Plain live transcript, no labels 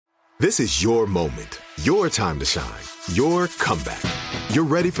This is your moment, your time to shine, your comeback. You're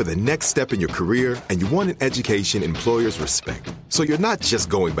ready for the next step in your career, and you want an education employers respect. So you're not just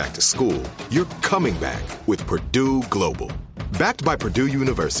going back to school, you're coming back with Purdue Global. Backed by Purdue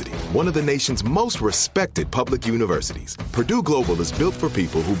University, one of the nation's most respected public universities, Purdue Global is built for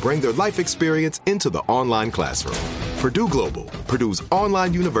people who bring their life experience into the online classroom. Purdue Global, Purdue's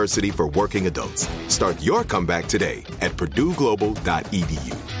online university for working adults. Start your comeback today at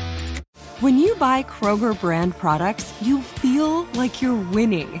purdueglobal.edu. When you buy Kroger brand products, you feel like you're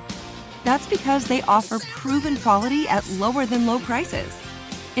winning. That's because they offer proven quality at lower than low prices.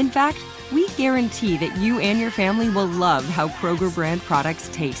 In fact, we guarantee that you and your family will love how Kroger brand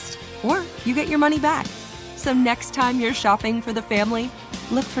products taste, or you get your money back. So next time you're shopping for the family,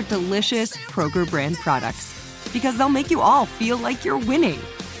 look for delicious Kroger brand products, because they'll make you all feel like you're winning.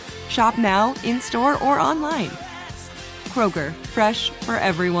 Shop now, in-store, or online. Kroger, fresh for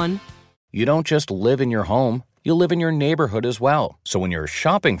everyone. You don't just live in your home, you live in your neighborhood as well. So when you're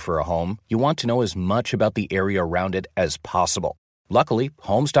shopping for a home, you want to know as much about the area around it as possible. Luckily,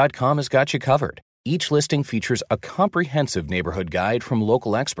 Homes.com has got you covered. Each listing features a comprehensive neighborhood guide from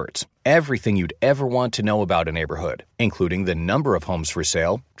local experts. Everything you'd ever want to know about a neighborhood, including the number of homes for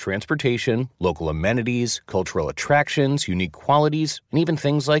sale, transportation, local amenities, cultural attractions, unique qualities, and even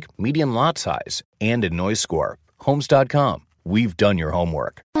things like median lot size and a noise score. Homes.com. We've done your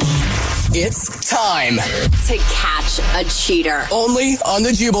homework. It's time to catch a cheater. Only on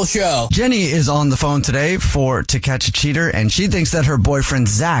The Jubal Show. Jenny is on the phone today To Catch a Cheater, and she thinks that her boyfriend,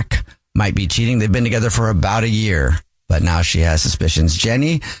 Zack, might be cheating. They've been together for about a year, but now she has suspicions.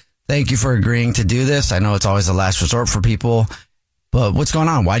 Jenny, thank you for agreeing to do this. I know it's always a last resort for people, but what's going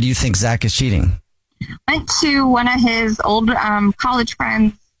on? Why do you think Zack is cheating? Went to one of his old college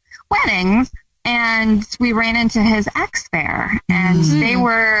friends' weddings, and we ran into his ex there, and they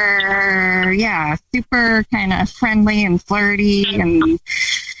were, super kind of friendly and flirty, and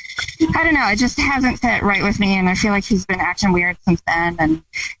I don't know, it just hasn't set right with me, and I feel like he's been acting weird since then, and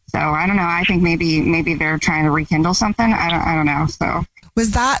so I don't know, I think maybe they're trying to rekindle something, I don't know, so.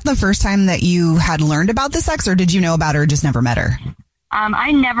 Was that the first time that you had learned about this ex, or did you know about her or just never met her?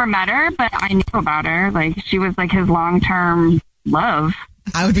 I never met her, but I knew about her, like, she was like his long-term love.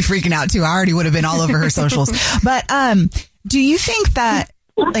 I would be freaking out too. I already would have been all over her socials. But do you think that,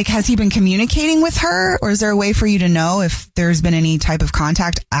 like, has he been communicating with her, or is there a way for you to know if there's been any type of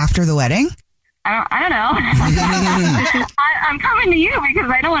contact after the wedding? I don't know. I'm coming to you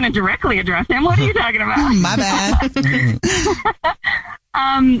because I don't want to directly address him. What are you talking about? My bad.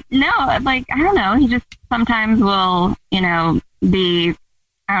 No, like, I don't know. He just sometimes will, be,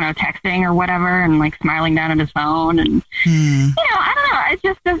 I don't know, texting or whatever, and like smiling down at his phone, and I don't know.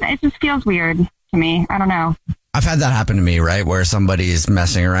 It just feels weird to me. I don't know. I've had that happen to me, right? Where somebody's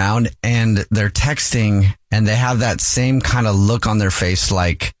messing around and they're texting and they have that same kind of look on their face,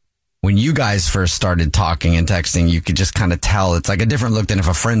 like when you guys first started talking and texting, you could just kind of tell it's like a different look than if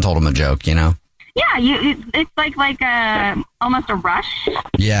a friend told them a joke, Yeah, it's like almost a rush.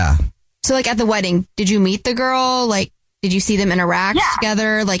 Yeah. So like at the wedding, did you meet the girl? Like, did you see them interact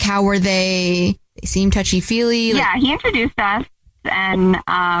together? Like, how were they? They seemed touchy-feely? Yeah, he introduced us, and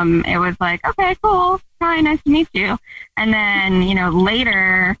it was like, okay, cool. Hi, nice to meet you. And then,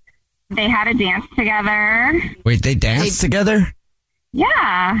 later, they had a dance together. Wait, they danced together?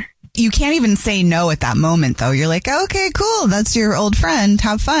 Yeah. You can't even say no at that moment, though. You're like, okay, cool. That's your old friend.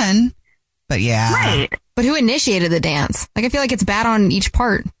 Have fun. But yeah. Right. But who initiated the dance? Like, I feel like it's bad on each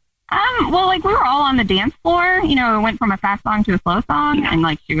part. Well, like, we were all on the dance floor. It went from a fast song to a slow song, and,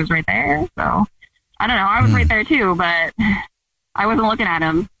 like, she was right there. So, I don't know. I was right there, too, but I wasn't looking at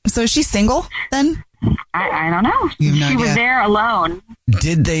him. So, is she single, then? I don't know. She was there alone.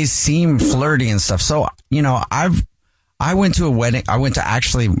 Did they seem flirty and stuff? So, I went to a wedding. I went to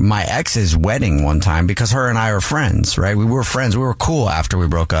actually my ex's wedding one time because her and I are friends, right? We were friends. We were cool after we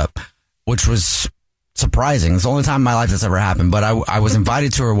broke up, which was surprising. It's the only time in my life that's ever happened. But I was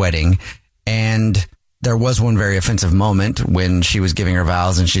invited to her wedding, and there was one very offensive moment when she was giving her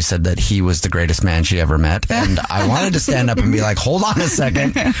vows and she said that he was the greatest man she ever met. And I wanted to stand up and be like, hold on a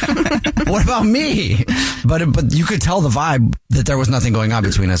second. What about me? But you could tell the vibe that there was nothing going on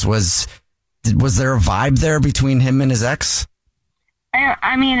between us. Was there a vibe there between him and his ex?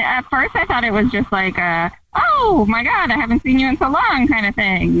 I mean, at first I thought it was just like oh my God, I haven't seen you in so long kind of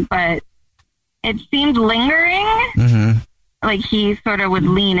thing. But it seemed lingering. Mm-hmm. Like he sort of would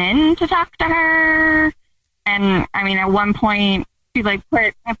lean in to talk to her. And I mean, at one point she like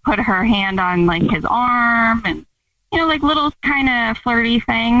put her hand on like his arm and, like little kind of flirty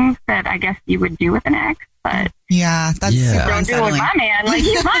things that I guess you would do with an ex. But yeah, that's super don't do it with unsettling. my man. Like,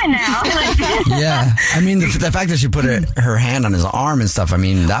 he's mine now. Like, Yeah. I mean, the fact that she put her hand on his arm and stuff, I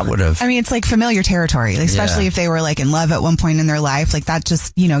mean, that would have. I mean, it's like familiar territory, like, especially Yeah. if they were like in love at one point in their life. Like that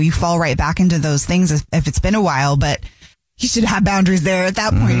just, you fall right back into those things if it's been a while, but you should have boundaries there at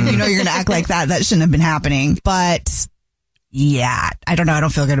that point. You're going to act like that. That shouldn't have been happening. But yeah, I don't know. I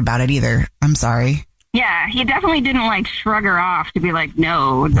don't feel good about it either. I'm sorry. yeah, he definitely didn't like shrug her off to be like,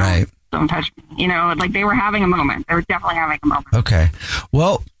 no, don't touch me. Like they were having a moment. They were definitely having a moment. Okay.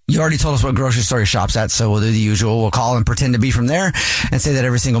 Well, you already told us what grocery store he shops at, so we'll do the usual. We'll call and pretend to be from there and say that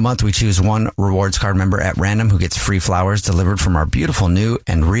every single month we choose one rewards card member at random who gets free flowers delivered from our beautiful new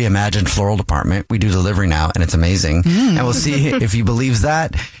and reimagined floral department. We do delivery now, and it's amazing. And we'll see if he believes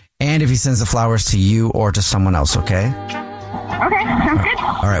that and if he sends the flowers to you or to someone else, okay? Okay, sounds good.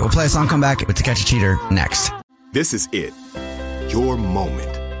 All right, we'll play a song, come back with To Catch a Cheater next. This is it. Your moment.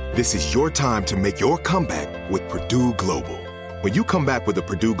 This is your time to make your comeback with Purdue Global. When you come back with a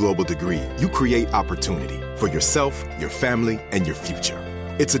Purdue Global degree, you create opportunity for yourself, your family, and your future.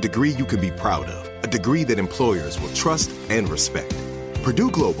 It's a degree you can be proud of, a degree that employers will trust and respect. Purdue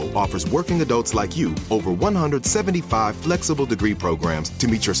Global offers working adults like you over 175 flexible degree programs to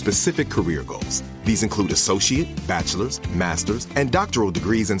meet your specific career goals. These include associate, bachelor's, master's, and doctoral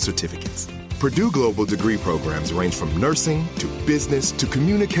degrees and certificates. Purdue Global degree programs range from nursing to business to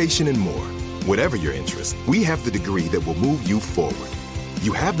communication and more. Whatever your interest, we have the degree that will move you forward.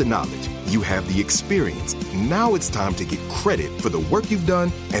 You have the knowledge, you have the experience. Now it's time to get credit for the work you've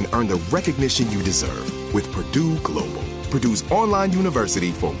done and earn the recognition you deserve with Purdue Global, Purdue's online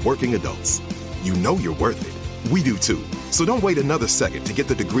university for working adults. You know you're worth it. We do too. So don't wait another second to get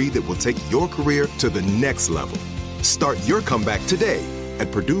the degree that will take your career to the next level. Start your comeback today at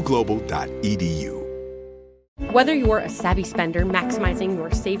purdueglobal.edu. Whether you're a savvy spender maximizing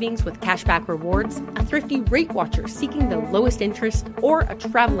your savings with cashback rewards, a thrifty rate watcher seeking the lowest interest, or a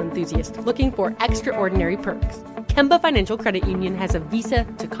travel enthusiast looking for extraordinary perks, Kemba Financial Credit Union has a visa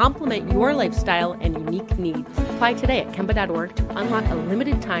to complement your lifestyle and unique needs. Apply today at Kemba.org to unlock a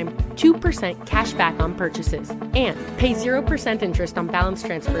limited time 2% cash back on purchases and pay 0% interest on balance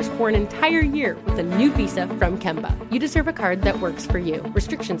transfers for an entire year with a new visa from Kemba. You deserve a card that works for you.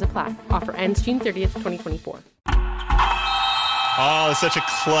 Restrictions apply. Offer ends June 30th, 2024. Oh, such a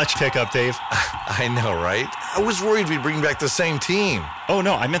clutch pickup, Dave. I know, right? I was worried we'd bring back the same team. Oh,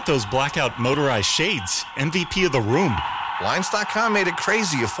 no, I meant those blackout motorized shades. MVP of the room. Blinds.com made it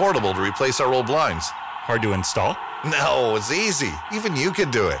crazy affordable to replace our old blinds. Hard to install? No, it's easy. Even you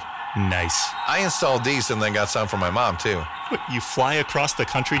could do it. Nice. I installed these and then got some for my mom, too. What, you fly across the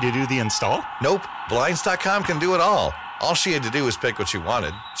country to do the install? Nope. Blinds.com can do it all. All she had to do was pick what she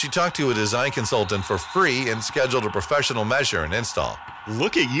wanted. She talked to a design consultant for free and scheduled a professional measure and install.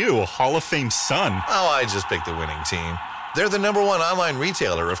 Look at you, Hall of Fame son. Oh, I just picked the winning team. They're the #1 online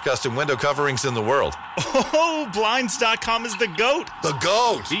retailer of custom window coverings in the world. Oh, Blinds.com is the GOAT. The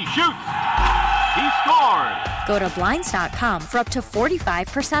GOAT! He shoots! He scored! Go to Blinds.com for up to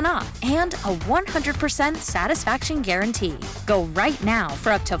 45% off and a 100% satisfaction guarantee. Go right now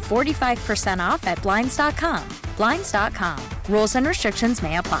for up to 45% off at Blinds.com. Blinds.com. Rules and restrictions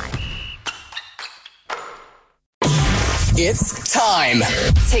may apply. It's time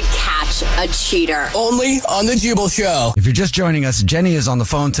to catch a cheater. Only on The Jubal Show. If you're just joining us, Jenny is on the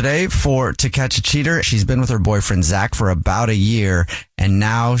phone today for To Catch a Cheater. She's been with her boyfriend, Zack, for about a year, and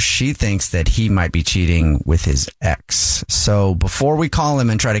now she thinks that he might be cheating with his ex. So before we call him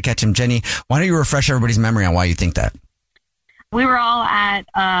and try to catch him, Jenny, why don't you refresh everybody's memory on why you think that? We were all at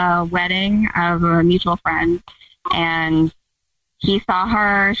a wedding of a mutual friend, and he saw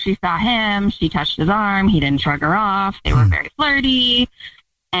her, she saw him, she touched his arm, he didn't shrug her off, they were very flirty,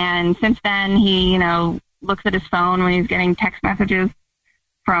 and since then he, looks at his phone when he's getting text messages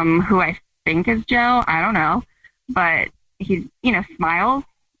from who I think is Joe, I don't know, but he, smiles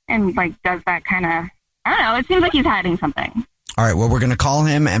and, does that kind of, I don't know, it seems like he's hiding something. All right, well, we're going to call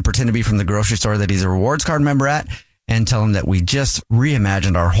him and pretend to be from the grocery store that he's a rewards card member at, and tell him that we just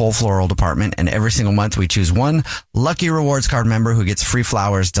reimagined our whole floral department, and every single month we choose one lucky rewards card member who gets free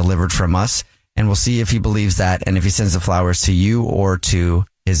flowers delivered from us, and we'll see if he believes that and if he sends the flowers to you or to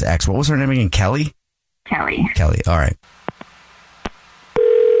his ex. What was her name again? Kelly? Kelly. Kelly. All right.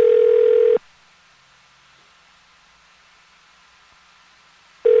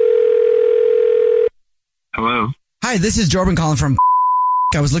 Hello. Hi, this is Jordan calling from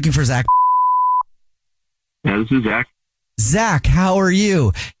I was looking for Zack. Yeah, this is Zack. Zack, how are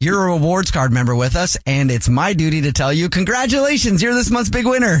you? You're a rewards card member with us, and it's my duty to tell you, congratulations, you're this month's big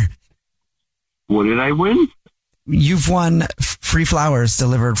winner. What did I win? You've won free flowers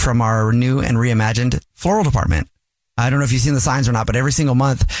delivered from our new and reimagined floral department. I don't know if you've seen the signs or not, but every single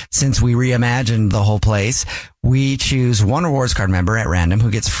month since we reimagined the whole place, we choose one rewards card member at random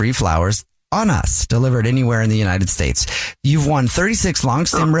who gets free flowers on us, delivered anywhere in the United States. You've won 36 long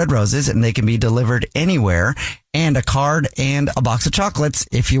stem red roses, and they can be delivered anywhere, and a card and a box of chocolates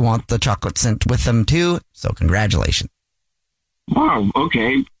if you want the chocolate sent with them too. So congratulations. Wow.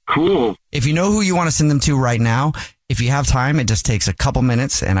 Okay. Cool. If you know who you want to send them to right now, if you have time, it just takes a couple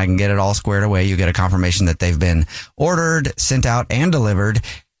minutes and I can get it all squared away. You get a confirmation that they've been ordered, sent out, and delivered.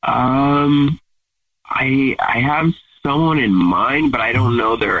 I have someone in mind, but I don't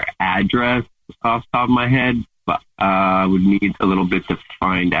know their address off the top of my head, but I would need a little bit to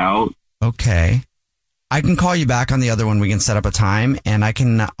find out. Okay. I can call you back on the other one. We can set up a time, and I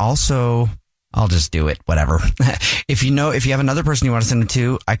can also... I'll just do it. Whatever. If you have another person you want to send it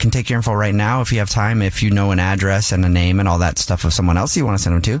to, I can take your info right now if you have time. If you know an address and a name and all that stuff of someone else you want to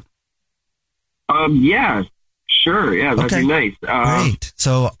send them to. Yeah, sure. Yeah, that'd be nice. Great.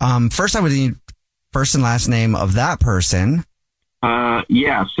 So, first I would need first and last name of that person.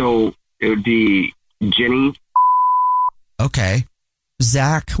 Yeah. So it would be Jenny. Okay.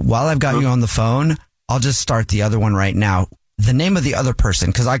 Zach, while I've got you on the phone, I'll just start the other one right now. The name of the other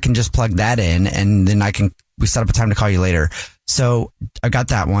person, because I can just plug that in and then we set up a time to call you later. So I got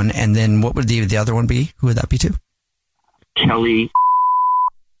that one. And then what would the other one be? Who would that be to? Kelly.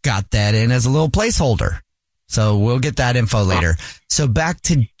 Got that in as a little placeholder. So we'll get that info later. So back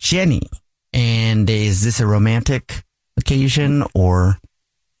to Jenny. And is this a romantic occasion or?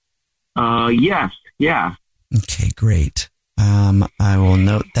 Yes. Yeah. Okay, great. I will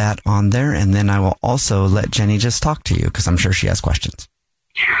note that on there, and then I will also let Jenny just talk to you because I'm sure she has questions.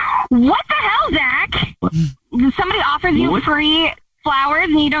 What the hell, Zach? Somebody offers you free flowers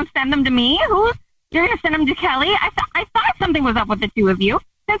and you don't send them to me? You're going to send them to Kelly? I thought something was up with the two of you.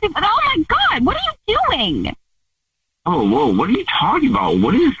 Oh my God, what are you doing? Oh, whoa, what are you talking about?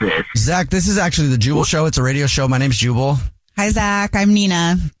 What is this? Zach, this is actually the Jubal Show. It's a radio show. My name's Jubal. Hi, Zach. I'm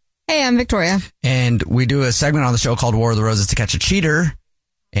Nina. Hey, I'm Victoria. And we do a segment on the show called War of the Roses to catch a cheater.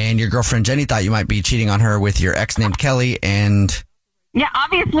 And your girlfriend Jenny thought you might be cheating on her with your ex named Kelly. And yeah,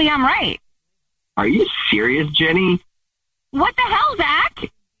 obviously I'm right. Are you serious, Jenny? What the hell,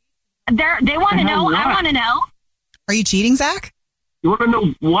 Zach? They want to know. I want to know. Are you cheating, Zach? You want to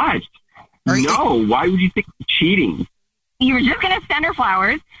know what? No. Why would you think I'm cheating? You were just going to send her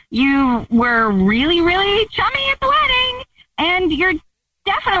flowers. You were really, really chummy at the wedding. And you're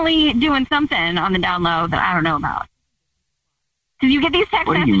definitely doing something on the down low that I don't know about. Because you get these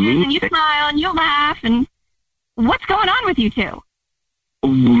text messages and you smile and you laugh. And what's going on with you two?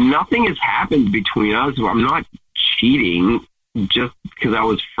 Nothing has happened between us. I'm not cheating just because I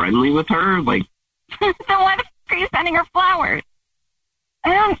was friendly with her. Like, so why the f*** are you sending her flowers?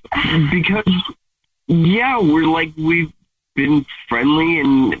 Because, yeah, we've been friendly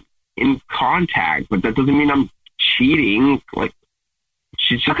and in contact, but that doesn't mean I'm cheating. Like,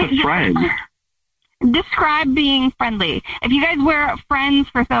 she's just a friend. Describe being friendly. If you guys were friends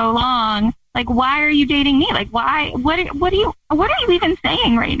for so long, like, why are you dating me? Like, why? What are you even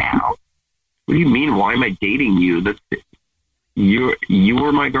saying right now? What do you mean? Why am I dating you? You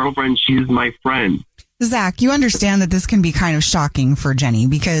were my girlfriend. She's my friend. Zach, you understand that this can be kind of shocking for Jenny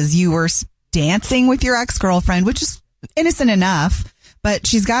because you were dancing with your ex-girlfriend, which is innocent enough, but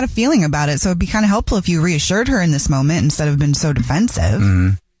she's got a feeling about it. So it'd be kind of helpful if you reassured her in this moment instead of being so defensive. Mm-hmm.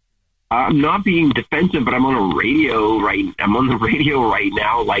 I'm not being defensive, but I'm on the radio right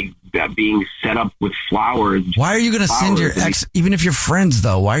now, like being set up with flowers. Why are you going to send your ex, even if you're friends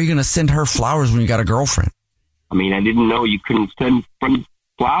though, why are you going to send her flowers when you got a girlfriend? I mean, I didn't know you couldn't send friends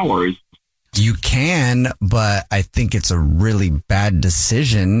flowers. You can, but I think it's a really bad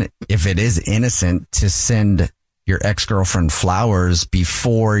decision if it is innocent to send your ex-girlfriend flowers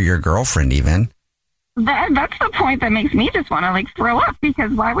before your girlfriend even. That's the point that makes me just want to throw up,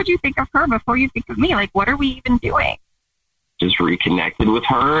 because why would you think of her before you think of me? Like, what are we even doing? Just reconnected with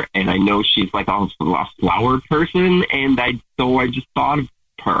her, and I know she's a flower person, and I just thought of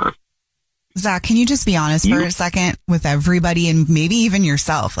her. Zach, can you just be honest for a second with everybody and maybe even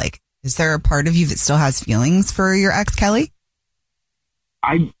yourself? Like, is there a part of you that still has feelings for your ex, Kelly?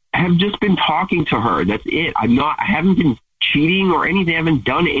 I have just been talking to her. That's it. I haven't been cheating or anything. I haven't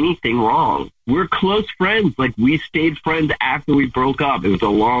done anything wrong. We're close friends. Like, we stayed friends after we broke up. It was a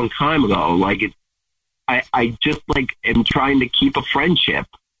long time ago. I just am trying to keep a friendship.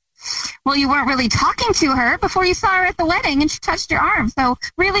 Well, you weren't really talking to her before you saw her at the wedding and she touched your arm. So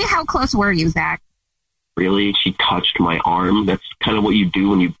really, how close were you, Zach? Really? She touched my arm? That's kind of what you do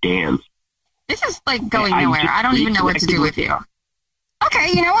when you dance. This is going nowhere. I don't even know what to do with you. Okay,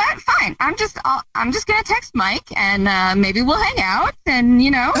 you know what? Fine. I'm just gonna text Mike, and maybe we'll hang out, and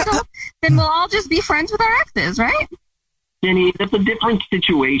then we'll all just be friends with our exes, right? Jenny, that's a different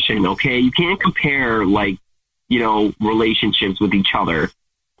situation. Okay, you can't compare relationships with each other.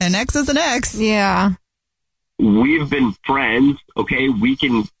 An ex is an ex. Yeah. We've been friends. Okay, we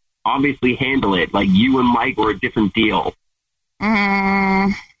can obviously handle it. Like you and Mike were a different deal.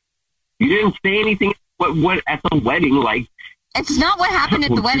 You didn't say anything. What at the wedding? Like. It's not what happened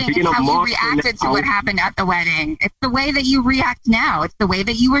at the wedding. It's how you reacted to what happened at the wedding. It's the way that you react now. It's the way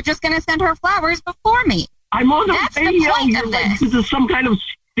that you were just going to send her flowers before me. I'm on the radio. You're like, this is some kind of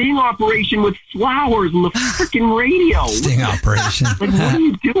sting operation with flowers on the freaking radio. Sting operation. Like, what are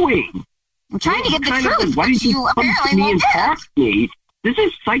you doing? I'm trying to get the truth, why but you apparently won't get. Me? This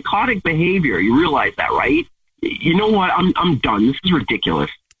is psychotic behavior. You realize that, right? You know what? I'm done. This is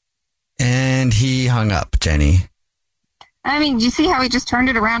ridiculous. And he hung up, Jenny. I mean, do you see how he just turned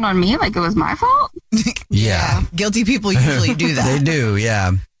it around on me like it was my fault? Yeah. Guilty people usually do that. They do,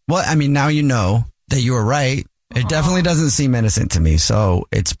 yeah. Well, I mean, now you know that you were right. It definitely doesn't seem innocent to me. So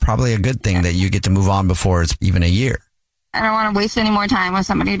it's probably a good thing that you get to move on before it's even a year. I don't want to waste any more time with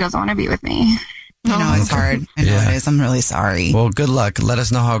somebody who doesn't want to be with me. I know it's hard. I know it is. I'm really sorry. Well, good luck. Let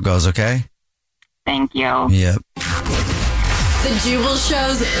us know how it goes, okay? Thank you. Yep. The Jubal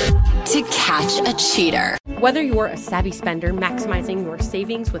shows to catch a cheater. Whether you're a savvy spender maximizing your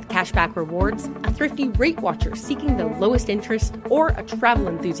savings with cashback rewards, a thrifty rate watcher seeking the lowest interest, or a travel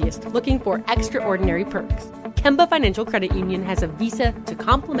enthusiast looking for extraordinary perks, Kemba Financial Credit Union has a visa to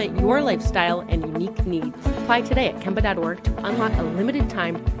complement your lifestyle and unique needs. Apply today at Kemba.org to unlock a limited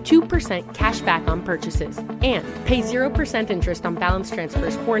time 2% cash back on purchases and pay 0% interest on balance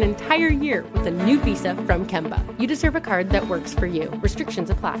transfers for an entire year with a new visa from Kemba. You deserve a card that works for you. Restrictions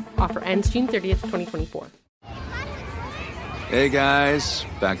apply. Offer ends June 30th, 2024. Hey guys,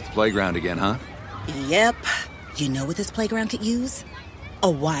 back at the playground again, huh? Yep. You know what this playground could use? A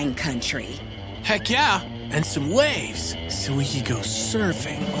wine country. Heck yeah, and some waves so we could go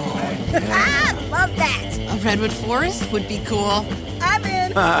surfing. Oh, yeah. Love that. A redwood forest would be cool. I'm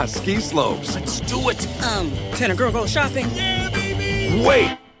in. Ski slopes. Let's do it. Can a girl go shopping? Yeah, baby.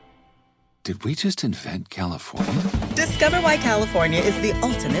 Wait. Did we just invent California? Discover why California is the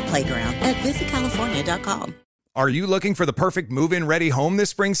ultimate playground at visitcalifornia.com. Are you looking for the perfect move-in ready home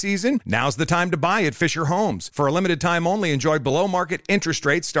this spring season? Now's the time to buy at Fisher Homes. For a limited time only, enjoy below-market interest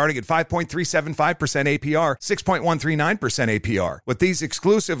rates starting at 5.375% APR, 6.139% APR. With these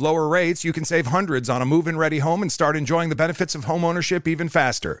exclusive lower rates, you can save hundreds on a move-in ready home and start enjoying the benefits of home ownership even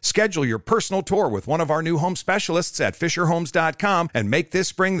faster. Schedule your personal tour with one of our new home specialists at FisherHomes.com and make this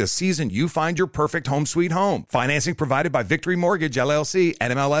spring the season you find your perfect home sweet home. Financing provided by Victory Mortgage, LLC,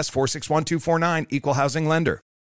 NMLS 461249, Equal Housing Lender.